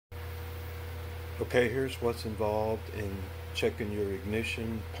Okay, here's what's involved in checking your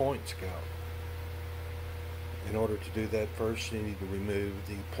ignition point scout. In order to do that, first you need to remove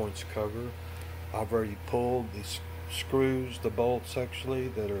the points cover. I've already pulled the screws, the bolts actually,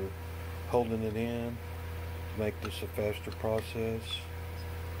 that are holding it in to make this a faster process.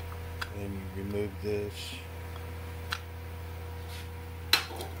 And you remove this.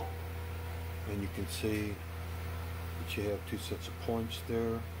 And you can see that you have two sets of points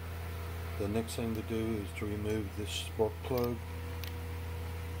there. The next thing to do is to remove this spark plug.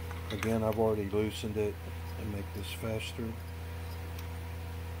 Again, I've already loosened it and make this faster.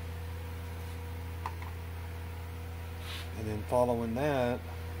 And then following that,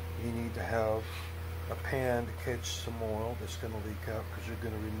 you need to have a pan to catch some oil that's going to leak out because you're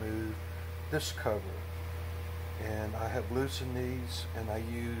going to remove this cover. And I have loosened these, and I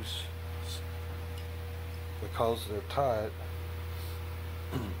use, because they're tight,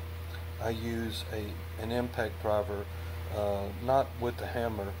 I use an impact driver, not with the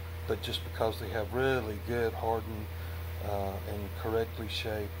hammer, but just because they have really good hardened and correctly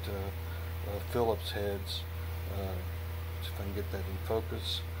shaped Phillips heads, if I can get that in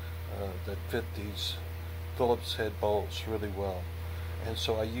focus, that fit these Phillips head bolts really well. And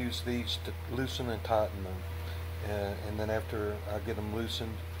so I use these to loosen and tighten them. And then after I get them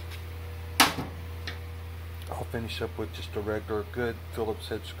loosened, I'll finish up with just a regular good Phillips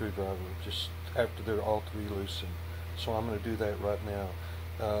head screwdriver just after they're all three loosened. So I'm going to do that right now.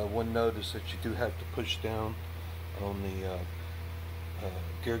 One note is that you do have to push down on the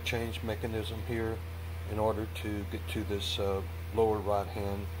gear change mechanism here in order to get to this lower right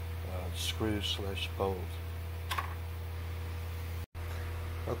hand screw / bolt.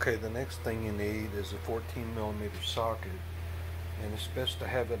 Okay, the next thing you need is a 14mm socket, and it's best to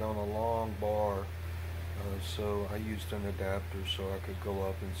have it on a long bar. So I used an adapter so I could go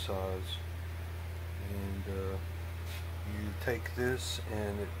up in size. And you take this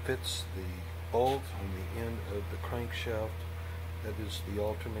and it fits the bolt on the end of the crankshaft. That is the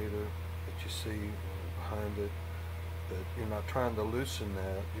alternator that you see behind it. But you're not trying to loosen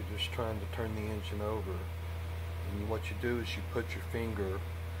that, you're just trying to turn the engine over. And what you do is you put your finger,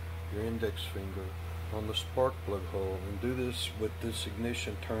 your index finger, on the spark plug hole, and do this with this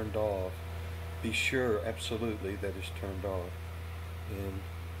ignition turned off. Be sure absolutely that it's turned off, and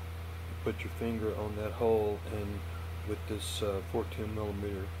you put your finger on that hole, and with this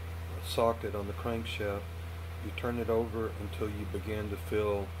 14mm socket on the crankshaft, you turn it over until you begin to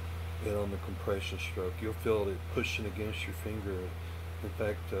feel it on the compression stroke. You'll feel it pushing against your finger. In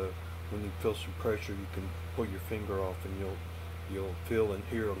fact, when you feel some pressure, you can pull your finger off and you'll feel and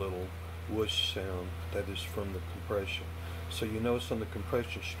hear a little whoosh sound that is from the compression. So you know it's on the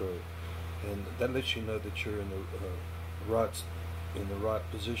compression stroke, and that lets you know that you're in the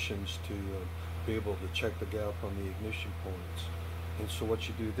right positions to be able to check the gap on the ignition points. And so what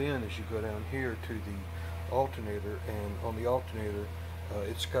you do then is you go down here to the alternator, and on the alternator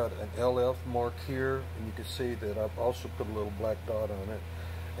it's got an LF mark here, and you can see that I've also put a little black dot on it,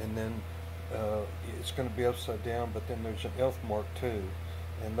 and then it's going to be upside down, but then there's an F mark too,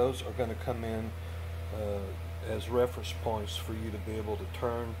 and those are going to come in as reference points for you to be able to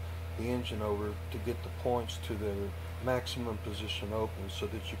turn the engine over to get the points to their maximum position open so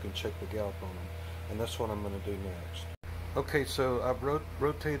that you can check the gap on them. And that's what I'm going to do next. Okay, so I've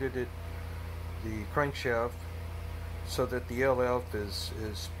rotated it, the crankshaft, so that the LF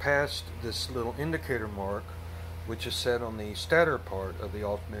is past this little indicator mark, which is set on the stator part of the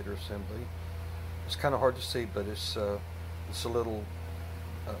alternator assembly. It's kind of hard to see, but it's a little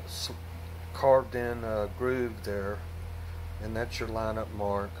carved in groove there, and that's your lineup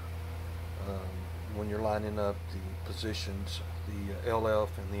mark when you're lining up the positions, the LF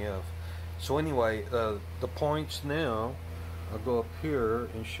and the F. So anyway, the points now, I'll go up here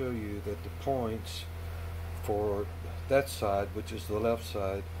and show you that the points for that side, which is the left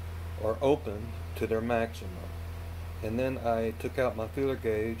side, are open to their maximum. And then I took out my feeler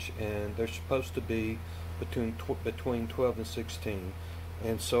gauge, and they're supposed to be between 12 and 16,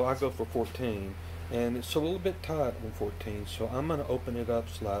 and so I go for 14, and it's a little bit tight on 14, so I'm going to open it up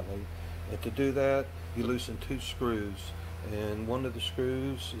slightly. And to do that, you loosen two screws, and one of the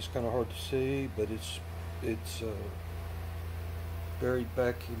screws is kind of hard to see, but it's buried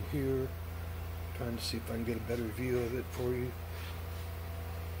back in here. Trying to see if I can get a better view of it for you.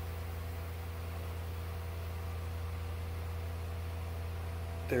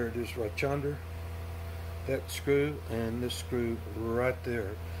 There it is right yonder, that screw, and this screw right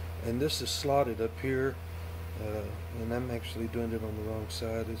there, and this is slotted up here, and I'm actually doing it on the wrong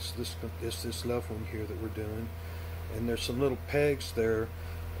side. It's this left one here that we're doing, and there's some little pegs there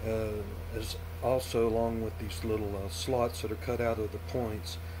is also along with these little slots that are cut out of the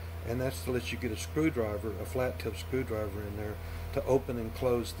points, and that's to let you get a screwdriver, a flat tip screwdriver in there to open and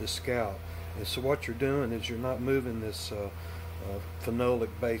close the scout. And so what you're doing is you're not moving this phenolic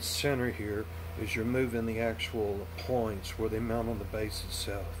base center here, is you're moving the actual points where they mount on the base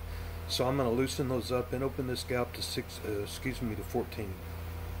itself. So I'm going to loosen those up and open this scalp to to 14.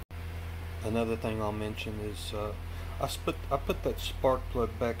 Another thing I'll mention is I put that spark plug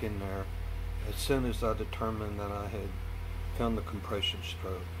back in there as soon as I determined that I had found the compression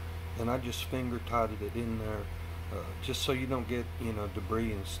stroke, and I just finger tightened it in there, just so you don't get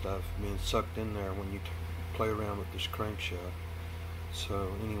debris and stuff being sucked in there when you play around with this crankshaft.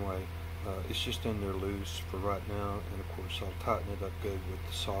 So anyway, it's just in there loose for right now, and of course I'll tighten it up good with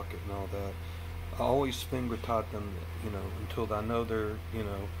the socket and all that. I always finger tighten them, until I know they're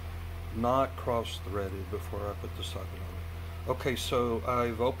not cross threaded before I put the socket on. Okay, so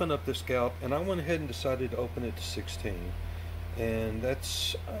I've opened up this scalp, and I went ahead and decided to open it to 16, and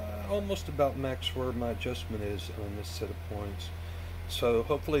that's almost about max where my adjustment is on this set of points. So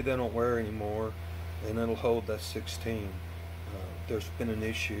hopefully they don't wear anymore, and it'll hold that 16. There's been an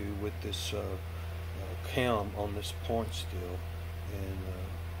issue with this cam on this point still, and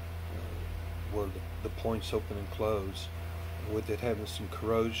where the points open and close, with it having some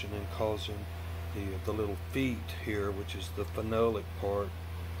corrosion and causing the little feet here, which is the phenolic part.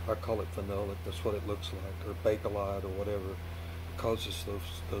 I call it phenolic, that's what it looks like, or Bakelite or whatever. It causes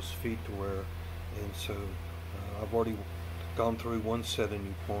those feet to wear. And so I've already gone through one set of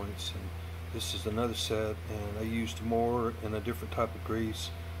new points, and this is another set, and I used more and a different type of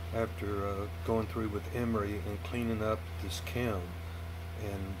grease after going through with emery and cleaning up this cam.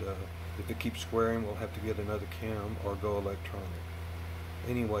 And if it keeps squaring, we'll have to get another cam or go electronic.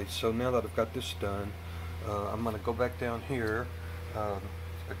 Anyway, so now that I've got this done, I'm going to go back down here,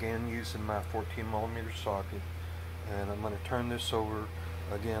 again using my 14mm socket, and I'm going to turn this over.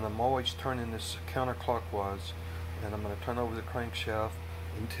 Again, I'm always turning this counterclockwise, and I'm going to turn over the crankshaft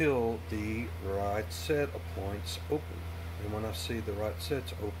until the right set of points open. And when I see the right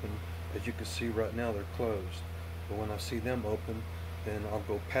sets open, as you can see right now, they're closed. But when I see them open, then I'll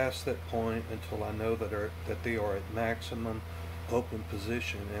go past that point until I know that they are at maximum open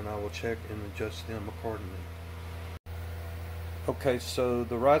position, and I will check and adjust them accordingly. Okay, so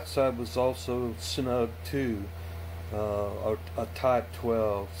the right side was also snug too, a tight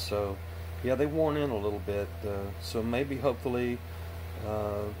 12. So yeah, they worn in a little bit. So maybe hopefully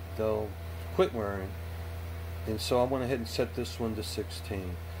they'll quit wearing. And so I went ahead and set this one to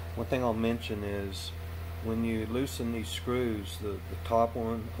 16. One thing I'll mention is when you loosen these screws, the top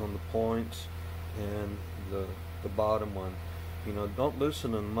one on the points and the bottom one, don't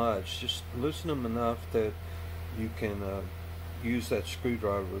loosen them much. Just loosen them enough that you can use that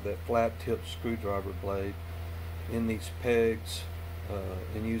screwdriver, that flat tip screwdriver blade, in these pegs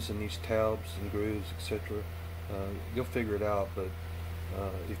and using these tabs and grooves, etc. You'll figure it out. But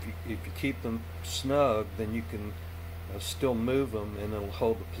if you keep them snug, then you can still move them, and it'll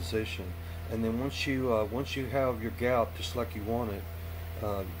hold the position. And then once you have your gallop just like you want it,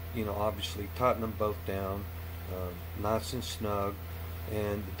 obviously tighten them both down, nice and snug,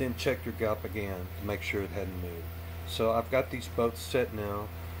 and then check your gallop again to make sure it hadn't moved. So I've got these both set now,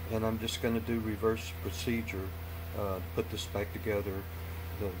 and I'm just going to do reverse procedure, put this back together.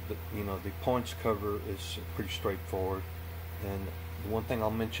 The points cover is pretty straightforward, and the one thing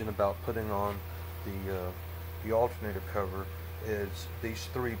I'll mention about putting on the alternator cover is these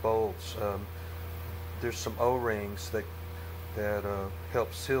 3 bolts. There's some O-rings that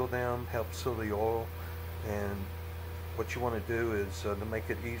help seal them, help seal the oil, and what you want to do is to make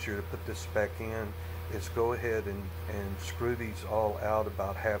it easier to put this back in is go ahead and screw these all out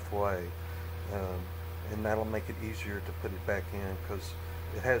about halfway, and that'll make it easier to put it back in, because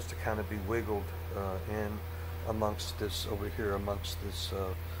it has to kind of be wiggled in amongst this over here, amongst this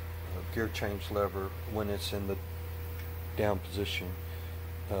gear change lever when it's in the down position,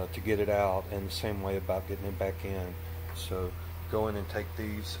 to get it out, and the same way about getting it back in. So go in and take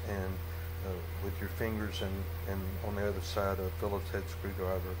these, and with your fingers and on the other side of a Phillips head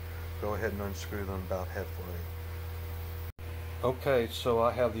screwdriver, go ahead and unscrew them about halfway. Okay, so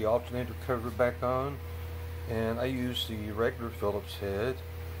I have the alternator cover back on, and I use the regular Phillips head,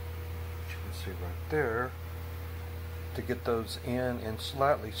 which you can see right there, to get those in and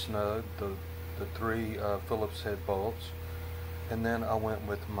slightly snug, the 3 Phillips head bolts. And then I went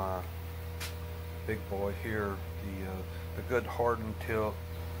with my big boy here, the good hardened tip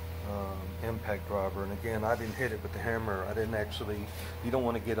impact driver. And again, I didn't hit it with the hammer. I didn't actually, you don't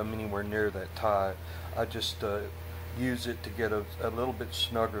want to get them anywhere near that tie. I just use it to get a little bit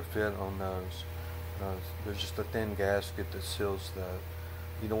snugger fit on those. There's just a thin gasket that seals that.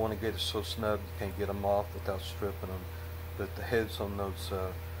 You don't want to get it so snug you can't get them off without stripping them. But the heads on those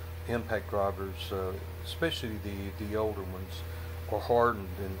impact drivers, especially the older ones, are hardened,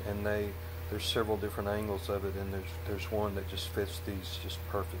 and there's several different angles of it, and there's one that just fits these just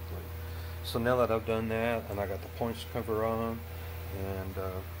perfectly. So now that I've done that, and I got the points cover on, and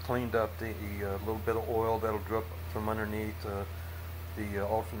cleaned up the little bit of oil that'll drip from underneath the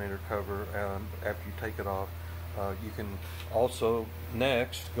alternator cover after you take it off. You can also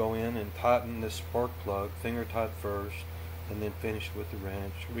next go in and tighten this spark plug, finger tight first, and then finish with the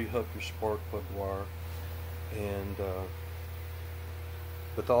wrench. Rehook your spark plug wire, and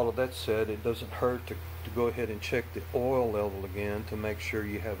with all of that said, it doesn't hurt to go ahead and check the oil level again to make sure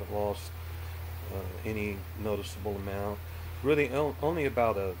you haven't lost any noticeable amount. Really only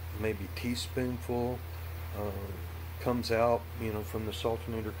about a maybe teaspoonful comes out, from this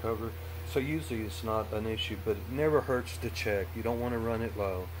alternator cover. So usually it's not an issue, but it never hurts to check. You don't want to run it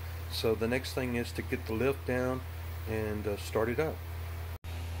low. So the next thing is to get the lift down and start it up.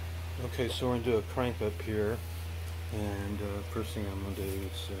 Okay, so we're going to do a crank up here, and first thing I'm going to do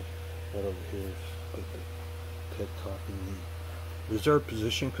is right over here is put the petcock in the reserve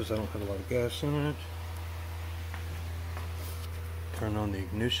position because I don't have a lot of gas in it. Turn on the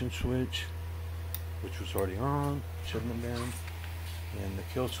ignition switch, which was already on, shutting them down, and the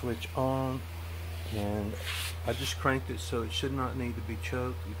kill switch on, and I just cranked it so it should not need to be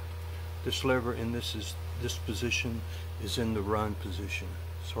choked. This lever in this position is in the run position.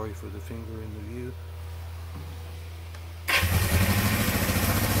 Sorry for the finger in the view.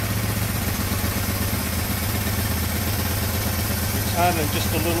 It's idling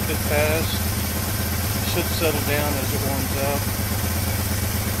just a little bit fast. It should settle down as it warms up.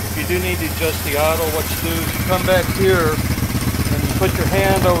 If you do need to adjust the idle, what you do is you come back here and you put your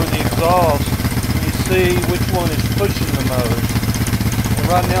hand over the exhaust and you see which one is pushing the most. And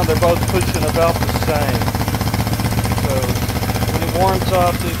right now they're both pushing about the same. So when it warms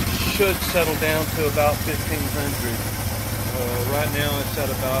up, it should settle down to about 1500. Right now it's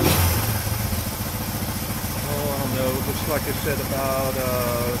at about, I don't know, looks like it's at about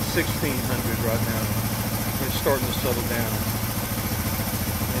 1600 right now. It's starting to settle down.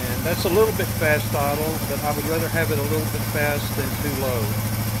 And that's a little bit fast idle, but I would rather have it a little bit fast than too low.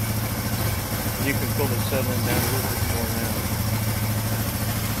 You can feel it settling down a little bit more now.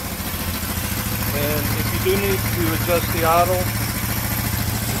 And if you do need to adjust the idle,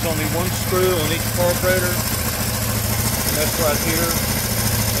 there's only one screw on each carburetor, and that's right here.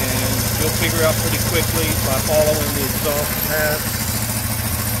 And you'll figure out pretty quickly by following the exhaust path.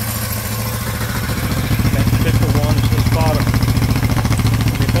 That particular one is this bottom.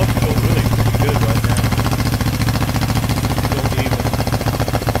 They both feel really pretty good right now. Feel even.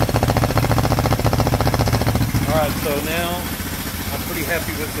 Alright, so now I'm pretty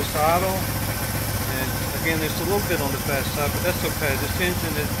happy with this idle. And again, it's a little bit on the fast side, but that's okay. This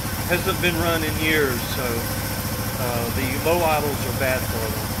engine hasn't been run in years, so the low idles are bad for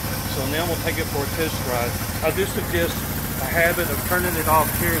them. So now we'll take it for a test ride. I do suggest a habit of turning it off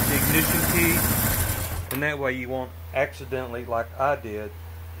here at the ignition key, and that way you won't accidentally, like I did,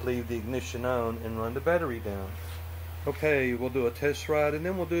 leave the ignition on and run the battery down. Okay, we'll do a test ride, and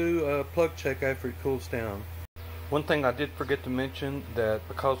then we'll do a plug check after it cools down. One thing I did forget to mention, that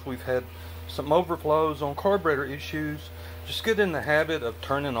because we've had some overflows on carburetor issues, just get in the habit of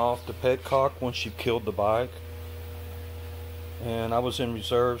turning off the petcock once you've killed the bike. And I was in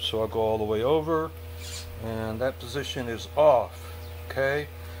reserve, so I'll go all the way over, and that position is off. Okay,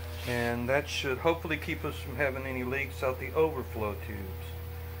 and that should hopefully keep us from having any leaks out the overflow tubes.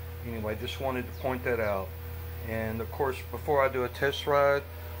 Anyway, just wanted to point that out. And of course, before I do a test ride,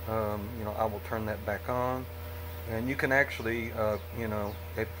 I will turn that back on. And you can actually,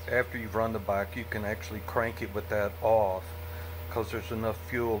 after you've run the bike, you can actually crank it with that off, because there's enough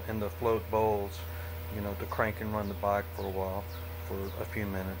fuel in the float bowls, to crank and run the bike for a while, for a few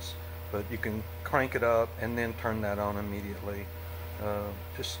minutes. But you can crank it up and then turn that on immediately.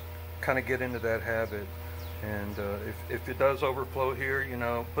 Just kind of get into that habit. And if it does overflow here,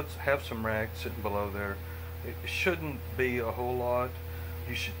 have some rags sitting below there. It shouldn't be a whole lot.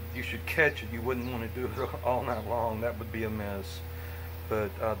 You should catch it. You wouldn't want to do it all night long. That would be a mess.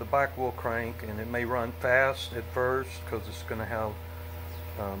 But the bike will crank, and it may run fast at first because it's going to have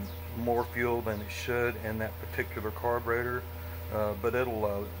more fuel than it should in that particular carburetor. But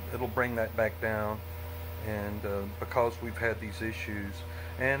it'll bring that back down. And because we've had these issues,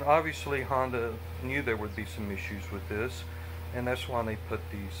 and obviously Honda knew there would be some issues with this, and that's why they put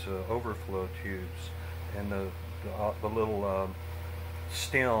these overflow tubes. And the little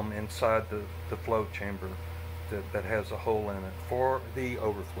stem inside the flow chamber that has a hole in it for the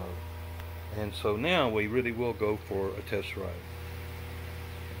overflow. And so now we really will go for a test ride.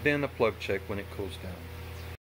 Then a plug check when it cools down.